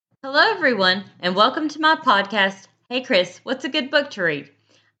Hello, everyone, and welcome to my podcast. Hey, Chris, what's a good book to read?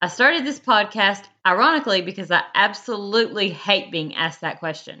 I started this podcast, ironically, because I absolutely hate being asked that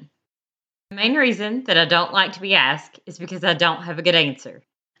question. The main reason that I don't like to be asked is because I don't have a good answer.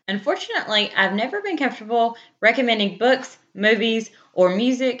 Unfortunately, I've never been comfortable recommending books, movies, or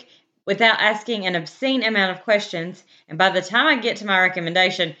music without asking an obscene amount of questions, and by the time I get to my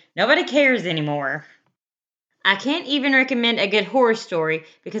recommendation, nobody cares anymore. I can't even recommend a good horror story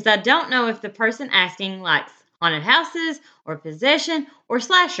because I don't know if the person asking likes haunted houses or possession or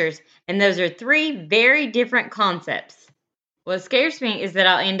slashers, and those are three very different concepts. What scares me is that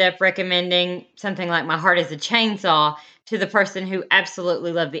I'll end up recommending something like My Heart is a Chainsaw to the person who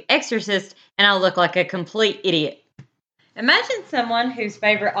absolutely loved The Exorcist, and I'll look like a complete idiot. Imagine someone whose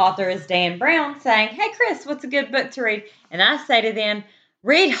favorite author is Dan Brown saying, "Hey Chris, what's a good book to read?" And I say to them,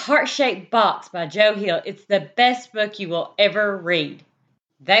 "Read Heart-Shaped Box by Joe Hill. It's the best book you will ever read."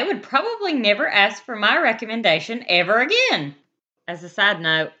 They would probably never ask for my recommendation ever again. As a side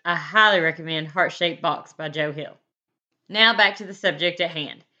note, I highly recommend Heart-Shaped Box by Joe Hill. Now back to the subject at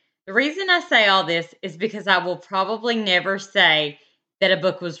hand. The reason I say all this is because I will probably never say that a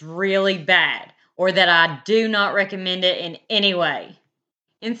book was really bad or that I do not recommend it in any way.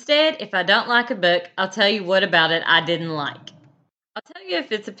 Instead, if I don't like a book, I'll tell you what about it I didn't like. I'll tell you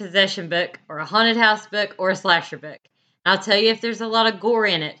if it's a possession book or a haunted house book or a slasher book. I'll tell you if there's a lot of gore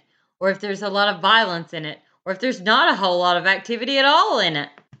in it, or if there's a lot of violence in it, or if there's not a whole lot of activity at all in it.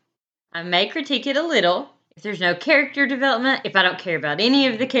 I may critique it a little if there's no character development, if I don't care about any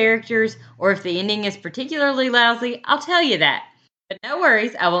of the characters, or if the ending is particularly lousy. I'll tell you that. But no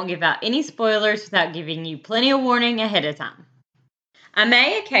worries, I won't give out any spoilers without giving you plenty of warning ahead of time. I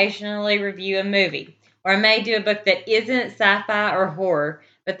may occasionally review a movie, or I may do a book that isn't sci-fi or horror,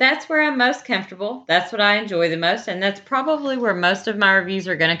 but that's where I'm most comfortable, that's what I enjoy the most, and that's probably where most of my reviews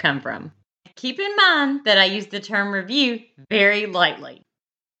are going to come from. Keep in mind that I use the term review very lightly.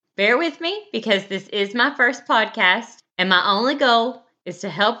 Bear with me because this is my first podcast, and my only goal is to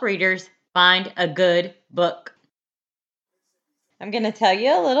help readers find a good book. I'm going to tell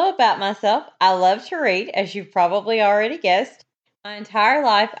you a little about myself. I love to read, as you've probably already guessed. My entire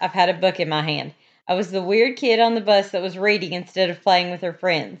life, I've had a book in my hand. I was the weird kid on the bus that was reading instead of playing with her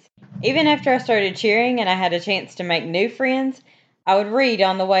friends. Even after I started cheering and I had a chance to make new friends, I would read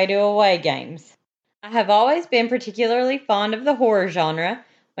on the way to away games. I have always been particularly fond of the horror genre.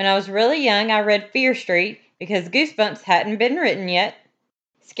 When I was really young, I read Fear Street because Goosebumps hadn't been written yet.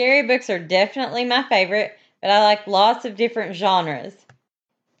 Scary books are definitely my favorite, but I like lots of different genres.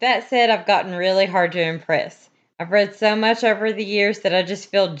 That said, I've gotten really hard to impress. I've read so much over the years that I just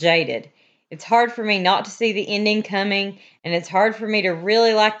feel jaded. It's hard for me not to see the ending coming, and it's hard for me to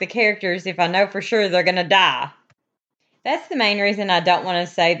really like the characters if I know for sure they're going to die. That's the main reason I don't want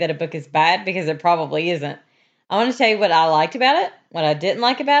to say that a book is bad, because it probably isn't. I want to tell you what I liked about it, what I didn't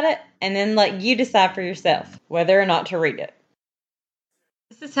like about it, and then let you decide for yourself whether or not to read it.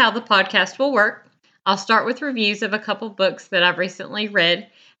 This is how the podcast will work. I'll start with reviews of a couple books that I've recently read,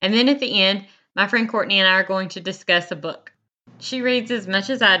 and then at the end, my friend Courtney and I are going to discuss a book. She reads as much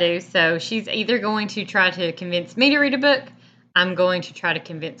as I do, so she's either going to try to convince me to read a book, I'm going to try to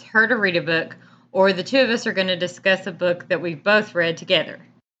convince her to read a book, or the two of us are going to discuss a book that we've both read together.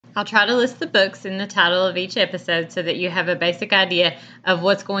 I'll try to list the books in the title of each episode so that you have a basic idea of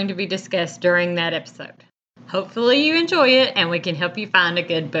what's going to be discussed during that episode. Hopefully you enjoy it and we can help you find a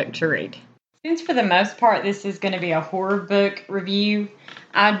good book to read. Since for the most part this is going to be a horror book review,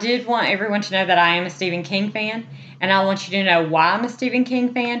 I did want everyone to know that I am a Stephen King fan, and I want you to know why I'm a Stephen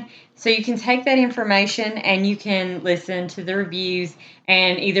King fan. So you can take that information and you can listen to the reviews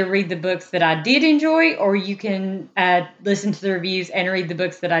and either read the books that I did enjoy, or you can listen to the reviews and read the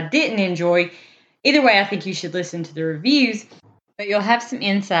books that I didn't enjoy. Either way, I think you should listen to the reviews, but you'll have some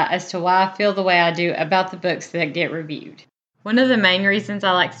insight as to why I feel the way I do about the books that get reviewed. One of the main reasons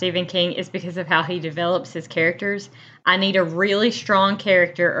I like Stephen King is because of how he develops his characters. I need a really strong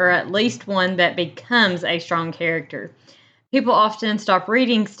character, or at least one that becomes a strong character. People often stop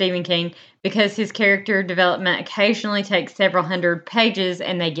reading Stephen King because his character development occasionally takes several hundred pages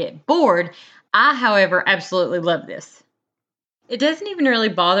and they get bored. I, however, absolutely love this. It doesn't even really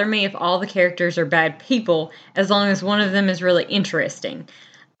bother me if all the characters are bad people, as long as one of them is really interesting.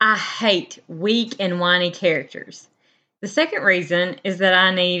 I hate weak and whiny characters. The second reason is that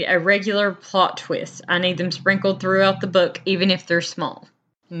I need a regular plot twist. I need them sprinkled throughout the book, even if they're small.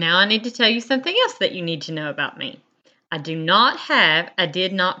 Now I need to tell you something else that you need to know about me. I do not have a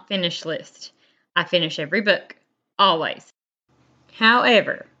did not finish list. I finish every book, always.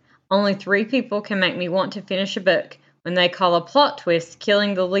 However, only 3 people can make me want to finish a book, when they call a plot twist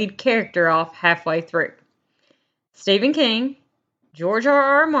killing the lead character off halfway through. Stephen King, George R.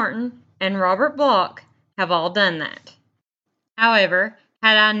 R. Martin, and Robert Bloch have all done that. However,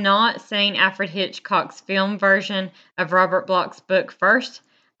 had I not seen Alfred Hitchcock's film version of Robert Bloch's book first,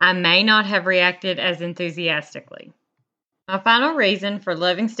 I may not have reacted as enthusiastically. My final reason for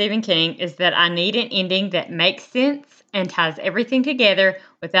loving Stephen King is that I need an ending that makes sense and ties everything together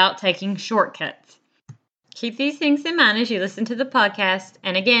without taking shortcuts. Keep these things in mind as you listen to the podcast,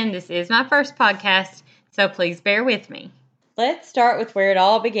 and again, this is my first podcast, so please bear with me. Let's start with where it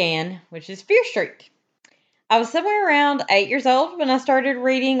all began, which is Fear Street. I was somewhere around 8 years old when I started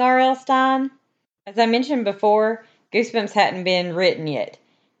reading R.L. Stine. As I mentioned before, Goosebumps hadn't been written yet.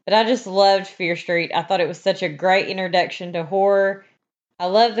 But I just loved Fear Street. I thought it was such a great introduction to horror. I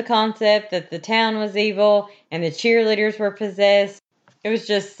loved the concept that the town was evil and the cheerleaders were possessed. It was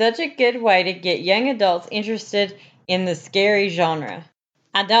just such a good way to get young adults interested in the scary genre.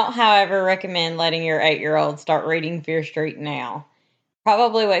 I don't, however, recommend letting your 8-year-old start reading Fear Street now.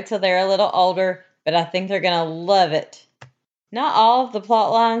 Probably wait till they're a little older, but I think they're going to love it. Not all of the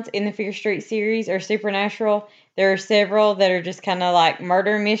plot lines in the Fear Street series are supernatural. There are several that are just kind of like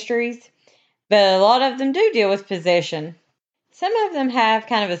murder mysteries, but a lot of them do deal with possession. Some of them have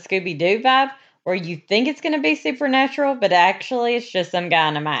kind of a Scooby-Doo vibe, where you think it's going to be supernatural, but actually it's just some guy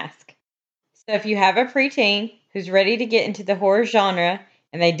in a mask. So if you have a preteen who's ready to get into the horror genre,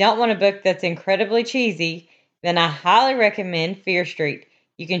 and they don't want a book that's incredibly cheesy, then I highly recommend Fear Street.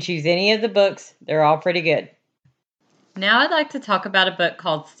 You can choose any of the books. They're all pretty good. Now I'd like to talk about a book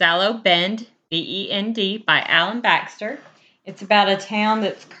called Sallow Bend, B-E-N-D, by Alan Baxter. It's about a town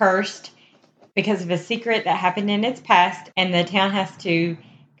that's cursed because of a secret that happened in its past, and the town has to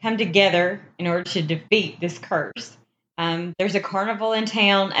come together in order to defeat this curse. There's a carnival in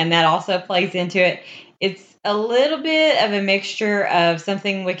town, and that also plays into it. It's a little bit of a mixture of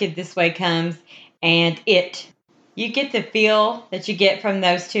Something Wicked This Way Comes and It. You get the feel that you get from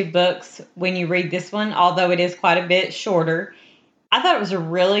those two books when you read this one, although it is quite a bit shorter. I thought it was a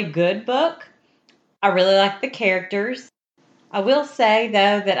really good book. I really liked the characters. I will say,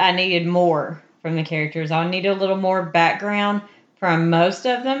 though, that I needed more from the characters. I needed a little more background from most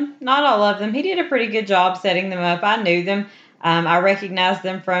of them. Not all of them. He did a pretty good job setting them up. I knew them. I recognized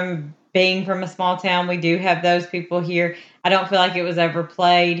them from being from a small town. We do have those people here. I don't feel like it was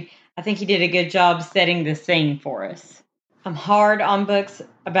overplayed. I think he did a good job setting the scene for us. I'm hard on books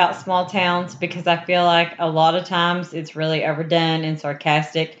about small towns because I feel like a lot of times it's really overdone and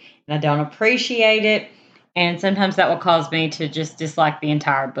sarcastic, and I don't appreciate it, and sometimes that will cause me to just dislike the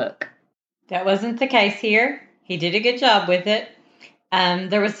entire book. That wasn't the case here. He did a good job with it.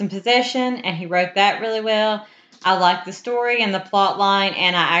 There was some possession, and he wrote that really well. I liked the story and the plot line,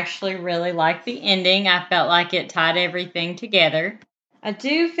 and I actually really liked the ending. I felt like it tied everything together. I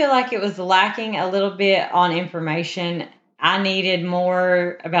do feel like it was lacking a little bit on information. I needed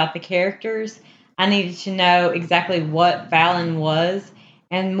more about the characters. I needed to know exactly what Fallon was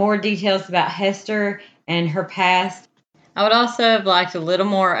and more details about Hester and her past. I would also have liked a little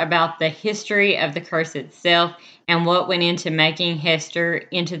more about the history of the curse itself and what went into making Hester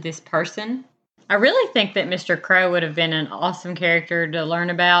into this person. I really think that Mr. Crow would have been an awesome character to learn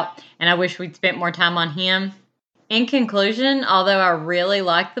about, and I wish we'd spent more time on him. In conclusion, although I really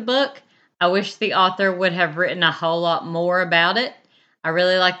liked the book, I wish the author would have written a whole lot more about it. I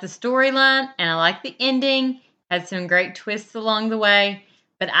really liked the storyline, and I liked the ending. Had some great twists along the way,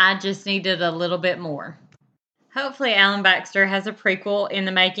 but I just needed a little bit more. Hopefully Alan Baxter has a prequel in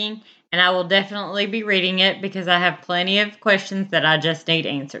the making, and I will definitely be reading it because I have plenty of questions that I just need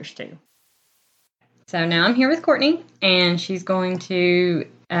answers to. So now I'm here with Courtney, and she's going to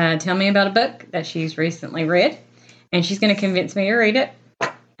tell me about a book that she's recently read, and she's going to convince me to read it,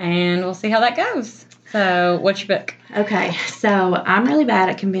 and we'll see how that goes. So what's your book? Okay, so I'm really bad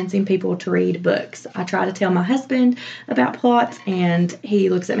at convincing people to read books. I try to tell my husband about plots, and he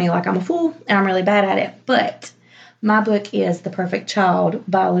looks at me like I'm a fool, and I'm really bad at it. But my book is The Perfect Child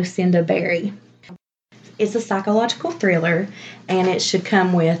by Lucinda Berry. It's a psychological thriller, and it should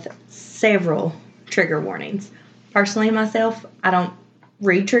come with several trigger warnings. Personally, myself, I don't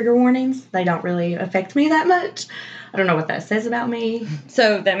read trigger warnings. They don't really affect me that much. I don't know what that says about me.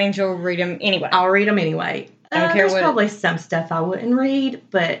 So that means you'll read them anyway. I'll read them anyway. There's probably some stuff I wouldn't read,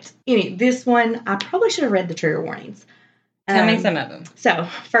 but this one, I probably should have read the trigger warnings. Tell me some of them. So,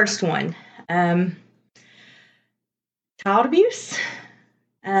 first one, child abuse,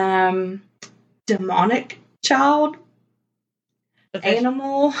 demonic child, possession.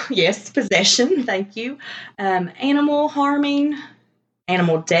 Animal, yes, possession, thank you, animal harming,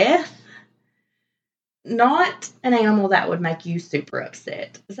 animal death, not an animal that would make you super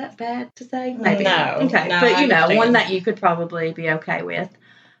upset. Is that bad to say? Maybe. No. Okay, No, but I understand. one that you could probably be okay with.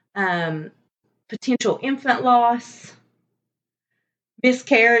 Potential infant loss,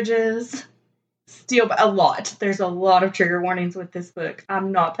 miscarriages, still a lot. There's a lot of trigger warnings with this book.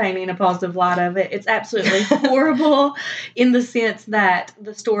 I'm not painting a positive light of it. It's absolutely horrible in the sense that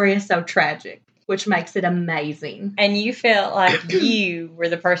the story is so tragic, which makes it amazing. And you felt like you were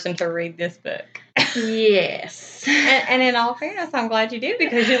the person to read this book. Yes. And in all fairness, I'm glad you did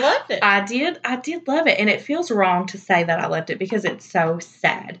because you loved it. I did love it. And it feels wrong to say that I loved it because it's so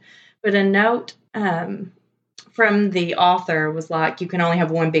sad. But a note from the author was like, you can only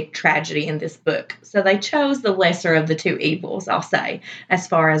have one big tragedy in this book. So they chose the lesser of the two evils, I'll say, as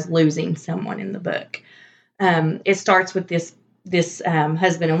far as losing someone in the book. It starts with this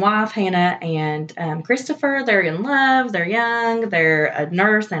husband and wife, Hannah and Christopher. They're in love. They're young. They're a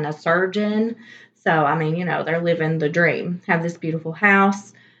nurse and a surgeon. So, I mean, they're living the dream. Have this beautiful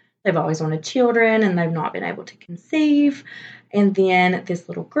house. They've always wanted children, and they've not been able to conceive. And then this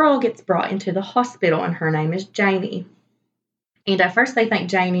little girl gets brought into the hospital, and her name is Janie. And at first they think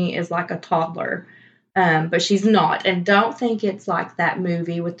Janie is like a toddler, but she's not. And don't think it's like that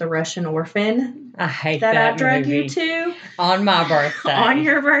movie with the Russian orphan. I hate that I drug movie. you to. On my birthday. On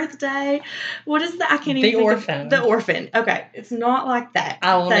your birthday. What is that? I can't even The Orphan. The Orphan. Okay. It's not like that.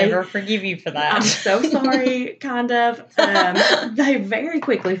 I will never forgive you for that. I'm so sorry, kind of. They very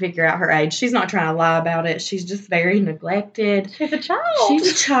quickly figure out her age. She's not trying to lie about it. She's just very neglected. She's a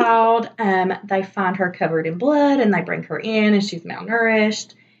child. They find her covered in blood, and they bring her in, and she's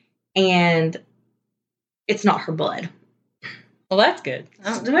malnourished. And it's not her blood. Well, that's good.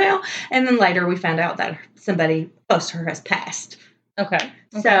 Well, and then later we found out that somebody close to her has passed. Okay.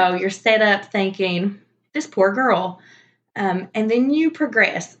 So you're set up thinking, this poor girl. And then you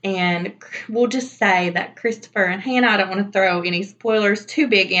progress, and we'll just say that Christopher and Hannah, I don't want to throw any spoilers too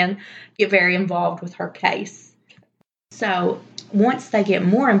big in, get very involved with her case. So once they get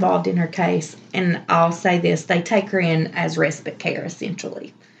more involved in her case, and I'll say this, they take her in as respite care,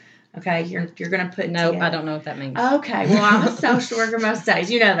 essentially. Okay, you're going to put Nope, together. I don't know what that means. Okay, well, I'm a social worker most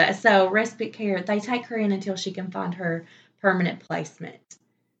days. You know that. So respite care, they take her in until she can find her permanent placement.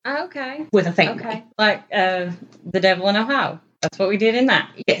 Okay. With a family. Okay. Like The Devil in Ohio. That's what we did in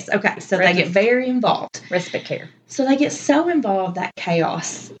that. Yes, okay. So they get very involved. Respite care. So they get so involved that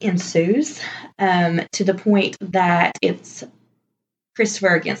chaos ensues to the point that it's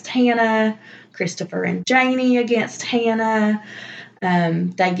Christopher against Hannah, Christopher and Janie against Hannah.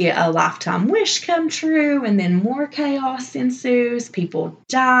 They get a lifetime wish come true, and then more chaos ensues. People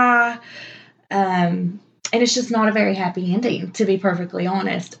die. And it's just not a very happy ending, to be perfectly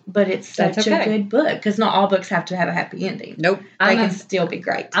honest. But it's such a good book, because not all books have to have a happy ending. Nope. They can still be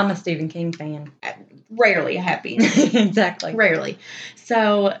great. I'm a Stephen King fan. Rarely a happy ending. Exactly. Rarely.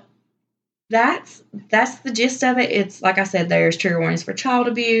 So that's the gist of it. It's, like I said, there's trigger warnings for child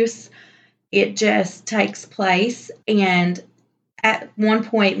abuse. It just takes place, and at one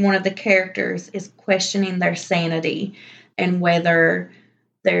point, one of the characters is questioning their sanity and whether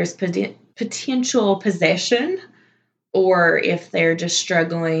there's potential possession, or if they're just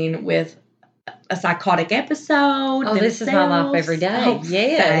struggling with a psychotic episode. Oh, this is my life every day. Oh,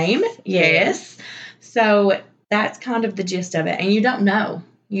 yes. Same. Yes. So that's kind of the gist of it. And you don't know.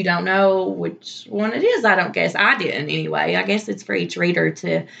 You don't know which one it is, I don't guess. I didn't anyway. I guess it's for each reader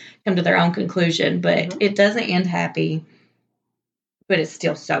to come to their own conclusion. But it doesn't end happy. But it's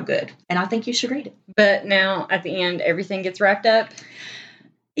still so good. And I think you should read it. But now, at the end, everything gets wrapped up?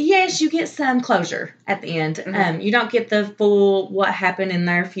 Yes, you get some closure at the end. Mm-hmm. You don't get the full what happened in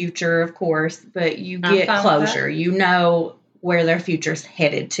their future, of course, but you get closure. You know where their future's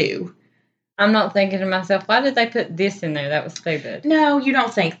headed to. I'm not thinking to myself, why did they put this in there? That was stupid. No, you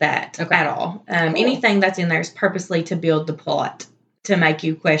don't think that at all. Cool. Anything that's in there is purposely to build the plot, to make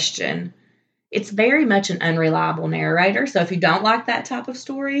you question. It's very much an unreliable narrator, so if you don't like that type of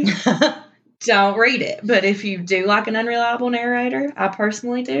story, don't read it. But if you do like an unreliable narrator, I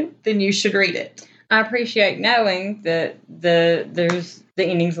personally do, then you should read it. I appreciate knowing that the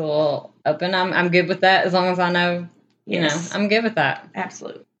ending's a little open. I'm good with that as long as I know, I'm good with that.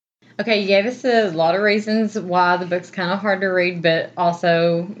 Absolutely. Okay, you gave us a lot of reasons why the book's kind of hard to read, but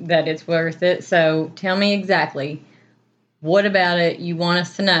also that it's worth it. So tell me exactly, what about it you want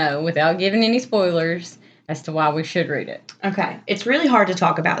us to know, without giving any spoilers, as to why we should read it? Okay. It's really hard to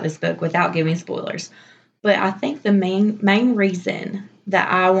talk about this book without giving spoilers. But I think the main reason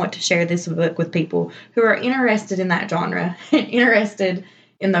that I want to share this book with people who are interested in that genre, interested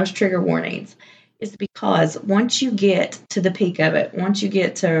in those trigger warnings, is because once you get to the peak of it, once you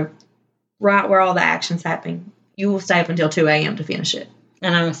get to right where all the action's happening. You will stay up until 2 a.m. to finish it.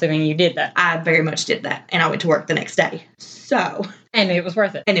 And I'm assuming you did that. I very much did that. And I went to work the next day. So. And it was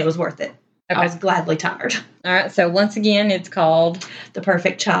worth it. And it was worth it. Okay. I was gladly tired. All right. So once again, it's called The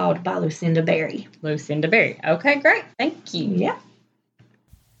Perfect Child by Lucinda Berry. Lucinda Berry. Okay, great. Thank you. Yeah.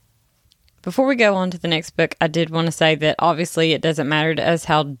 Before we go on to the next book, I did want to say that obviously it doesn't matter to us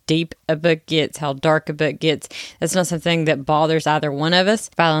how deep a book gets, how dark a book gets. That's not something that bothers either one of us.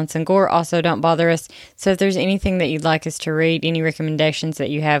 Violence and gore also don't bother us. So if there's anything that you'd like us to read, any recommendations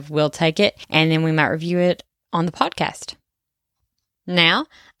that you have, we'll take it. And then we might review it on the podcast. Now,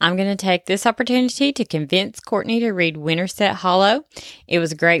 I'm going to take this opportunity to convince Courtney to read Winterset Hollow. It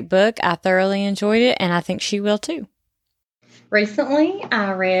was a great book. I thoroughly enjoyed it, and I think she will too. Recently,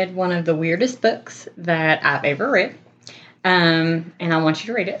 I read one of the weirdest books that I've ever read, and I want you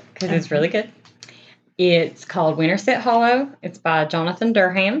to read it because it's really good. It's called Winterset Hollow. It's by Jonathan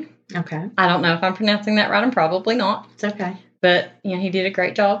Durham. Okay. I don't know if I'm pronouncing that right. I'm probably not. It's okay. But, he did a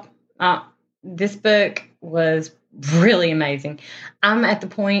great job. This book was really amazing. I'm at the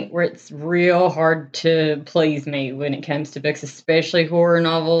point where it's real hard to please me when it comes to books, especially horror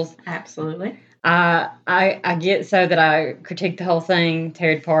novels. Absolutely. I get so that I critique the whole thing,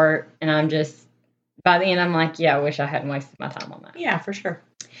 tear it apart, and I'm just, by the end, I'm like, yeah, I wish I hadn't wasted my time on that. Yeah, for sure.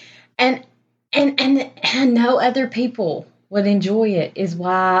 And no other people would enjoy it is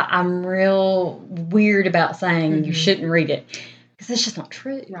why I'm real weird about saying you shouldn't read it. Because it's just not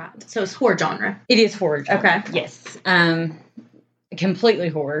true. Right. So it's horror genre. It is horror genre. Okay. Yes. Completely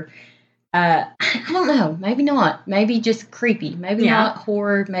horror. I don't know. Maybe not. Maybe just creepy. Maybe not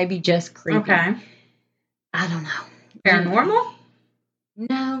horror. Maybe just creepy. Okay. I don't know. Paranormal?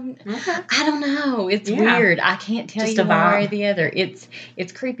 No. Okay. I don't know. It's weird. I can't tell just you a one way or vibe. the other.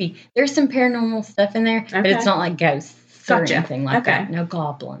 It's creepy. There's some paranormal stuff in there, but it's not like ghosts or anything like that. No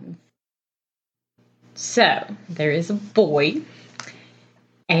goblins. So, there is a boy,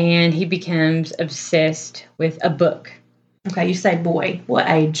 and he becomes obsessed with a book. Okay, you say boy. What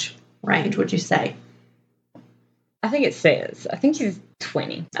age range would you say? I think it says. I think he's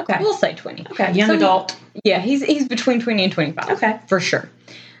 20. Okay. We'll say 20. Okay, young adult. Yeah, he's between 20 and 25. Okay. For sure.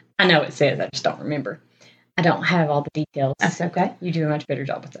 I know it says. I just don't remember. I don't have all the details. That's okay. You do a much better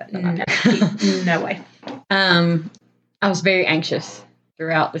job with that than I do. No way. I was very anxious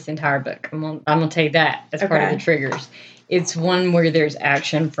throughout this entire book. I'm gonna tell you that as part of the triggers. It's one where there's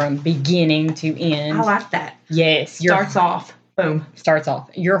action from beginning to end. I like that. Yes. Starts off. Boom. Starts off.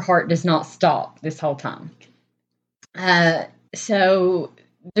 Your heart does not stop this whole time. So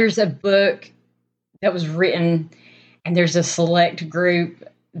there's a book that was written, and there's a select group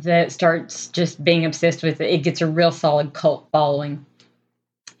that starts just being obsessed with it. It gets a real solid cult following.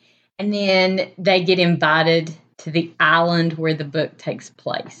 And then they get invited to the island where the book takes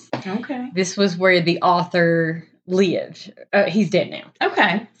place. Okay. This was where the author lived. He's dead now.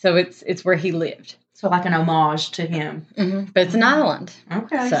 Okay. So it's where he lived. So like an homage to him. Mm-hmm. But it's an island.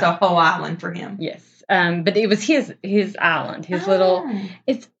 Okay. So a whole island for him. Yes. But it was his island, his little,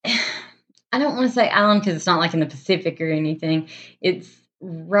 it's, I don't want to say island because it's not like in the Pacific or anything. It's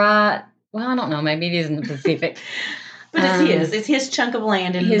right, well, I don't know, maybe it is in the Pacific. But it's his chunk of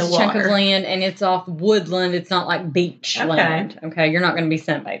land in the water. His chunk of land, and it's off woodland. It's not like beach land. Okay, you're not going to be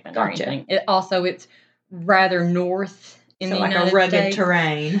sunbathing or anything. It's rather north in the United States. So like a rugged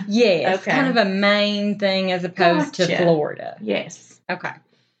terrain. Yeah, it's kind of a Maine thing as opposed to Florida. Yes. Okay.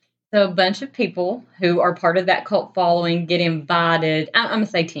 So a bunch of people who are part of that cult following get invited, I'm going to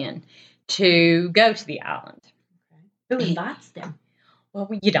say 10, to go to the island. Okay. Who invites them? Well,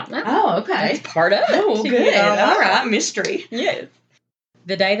 you don't know. Oh, okay. It's part of it. Oh, good. All right. Mystery. Yes.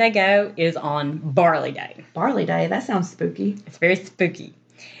 The day they go is on Barley Day. Barley Day. That sounds spooky. It's very spooky.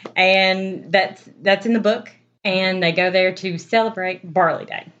 And that's in the book. And they go there to celebrate Barley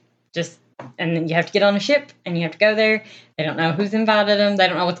Day. And then you have to get on a ship, and you have to go there. They don't know who's invited them. They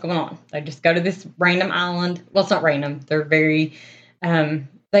don't know what's going on. They just go to this random island. Well, it's not random. They're very,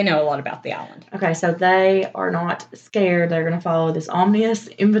 they know a lot about the island. Okay, so they are not scared. They're going to follow this ominous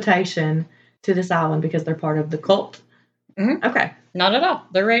invitation to this island because they're part of the cult. Mm-hmm. Okay. Not at all.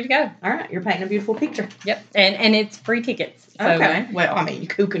 They're ready to go. All right. You're painting a beautiful picture. Yep. And it's free tickets. So okay. Well, I mean,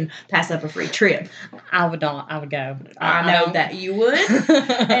 who can pass up a free trip? I would not. I would go. I know that you would.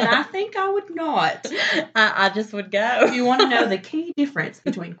 And I think I would not. I just would go. If you want to know the key difference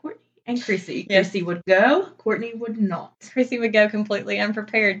between Courtney and Chrissy, Chrissy would go. Courtney would not. Chrissy would go completely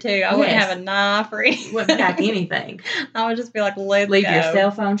unprepared, too. I wouldn't have a knife or anything. Wouldn't pack anything. I would just be like, let's Leave go. your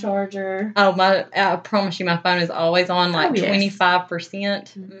cell phone charger. Oh, I promise you my phone is always on, like 25%.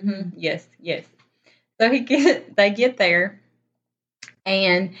 Mm-hmm. Yes. So they get there,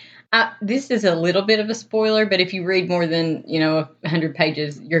 and This is a little bit of a spoiler, but if you read more than, 100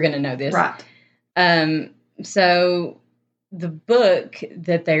 pages, you're going to know this. Right. So the book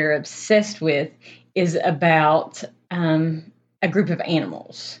that they're obsessed with is about a group of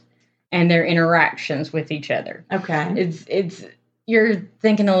animals and their interactions with each other. Okay. It's you're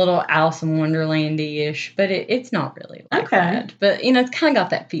thinking a little Alice in Wonderland-ish, but it's not really like that. But, it's kind of got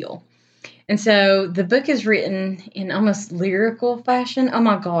that feel. And so the book is written in almost lyrical fashion. Oh,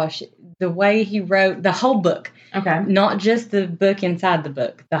 my gosh. The way he wrote the whole book. Okay. Not just the book inside the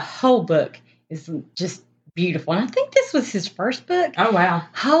book. The whole book is just beautiful. And I think this was his first book. Oh, wow.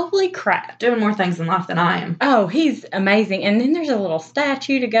 Holy crap. Doing more things in life than I am. Oh, he's amazing. And then there's a little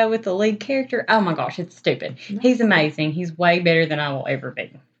statue to go with the lead character. Oh, my gosh. It's stupid. He's amazing. He's way better than I will ever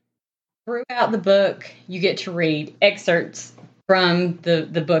be. Throughout the book, you get to read excerpts from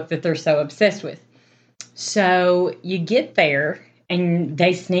the book that they're so obsessed with. So you get there, and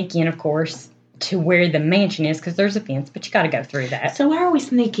they sneak in, of course, to where the mansion is, because there's a fence, but you got to go through that. So why are we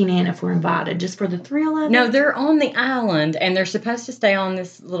sneaking in if we're invited? Just for the thrill of it? No, they're on the island, and they're supposed to stay on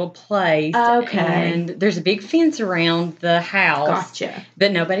this little place. Okay. And there's a big fence around the house. Gotcha.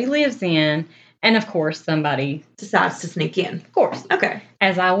 That nobody lives in. And, of course, somebody decides to sneak in. Of course. Okay.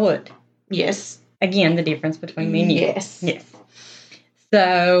 As I would. Yes. Again, the difference between me and you. Yes. Yes.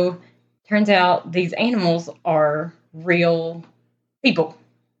 So, turns out these animals are real people.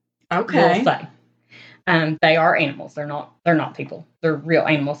 Okay. We'll say. They are animals. They're not people. They're real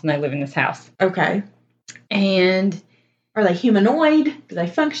animals, and they live in this house. Okay. And are they humanoid? Do they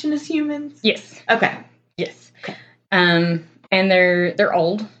function as humans? Yes. Okay. Yes. Okay. And they're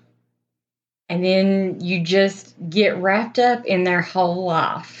old. And then you just get wrapped up in their whole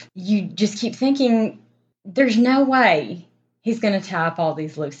life. You just keep thinking, there's no way he's going to tie up all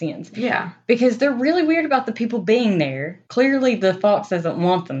these loose ends. Yeah. Because they're really weird about the people being there. Clearly, the fox doesn't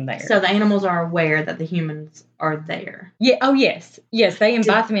want them there. So the animals are aware that the humans are there. Yeah. Oh, yes. Yes, they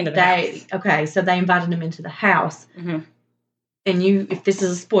invite them into the house. Okay, so they invited them into the house. Mm-hmm. And if this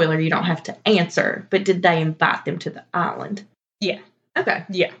is a spoiler, you don't have to answer. But did they invite them to the island? Yeah. Okay.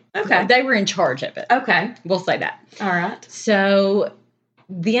 Yeah. Okay. They were in charge of it. Okay. We'll say that. All right. So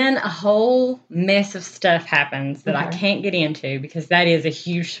then a whole mess of stuff happens that I Okay. can't get into because that is a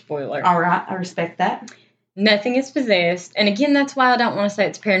huge spoiler. All right. I respect that. Nothing is possessed. And again, that's why I don't want to say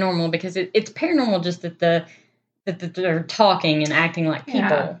it's paranormal, because it's paranormal just that that they're talking and acting like people.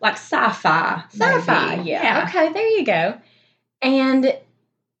 Yeah. Like sci-fi. Sci-fi, maybe. yeah. Okay, there you go. And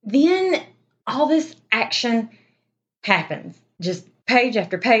then all this action happens. Just page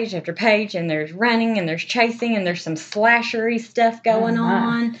after page after page, and there's running and there's chasing and there's some slashery stuff going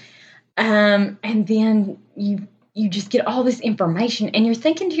on. And then you just get all this information, and you're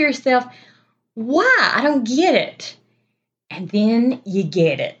thinking to yourself, why? I don't get it. And then you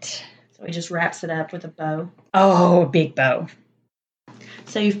get it. So he just wraps it up with a bow. Oh, a big bow.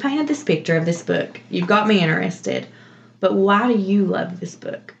 So you've painted this picture of this book. You've got me interested. But why do you love this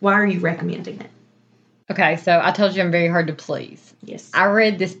book? Why are you recommending it? Okay, so I told you I'm very hard to please. Yes. I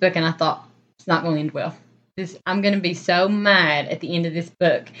read this book and I thought, it's not going to end well. I'm going to be so mad at the end of this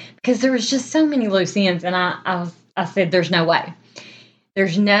book because there was just so many loose ends, and I said, there's no way.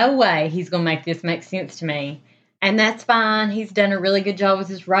 There's no way he's going to make this make sense to me. And that's fine. He's done a really good job with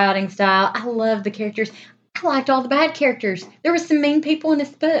his writing style. I love the characters. I liked all the bad characters. There were some mean people in this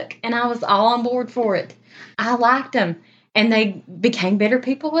book, and I was all on board for it. I liked them. And they became better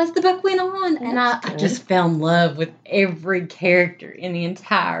people as the book went on. And I just fell in love with every character in the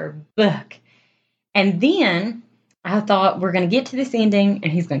entire book. And then I thought, we're going to get to this ending,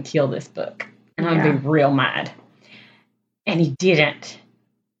 and he's going to kill this book. And I'm going to be real mad. And he didn't.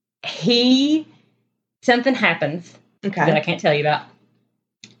 Something happens that I can't tell you about.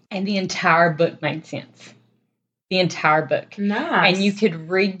 And the entire book made sense. The entire book. Nice. And you could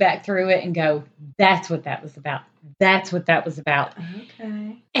read back through it and go, that's what that was about. That's what that was about.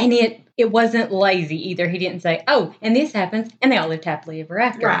 Okay. And it wasn't lazy either. He didn't say, oh, and this happens, and they all lived happily ever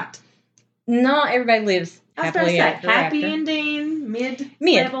after. Right. Not everybody lives happily ever after. Happy ending,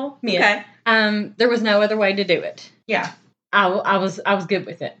 mid-level. Mid. Okay. There was no other way to do it. Yeah. I was good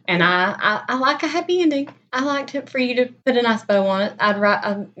with it. And I like a happy ending. I liked it for you to put a nice bow on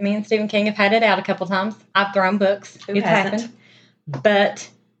it. Me and Stephen King have had it out a couple times. I've thrown books. It's happened. But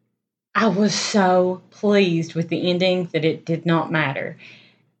I was so pleased with the ending that it did not matter.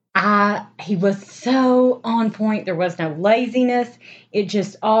 He was so on point. There was no laziness. It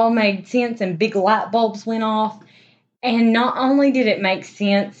just all made sense, and big light bulbs went off. And not only did it make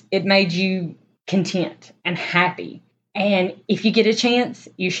sense, it made you content and happy. And if you get a chance,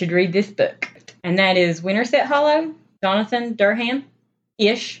 you should read this book. And that is Winterset Hollow, Jonathan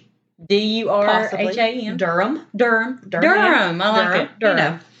Durham-ish. Durham. Durham. I like it.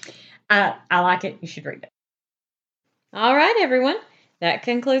 Durham. I like it. You should read it. All right, everyone. That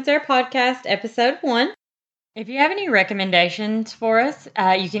concludes our podcast, episode 1. If you have any recommendations for us,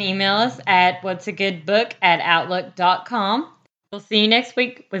 you can email us at what'sagoodbook@outlook.com. We'll see you next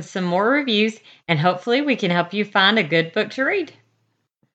week with some more reviews, and hopefully we can help you find a good book to read.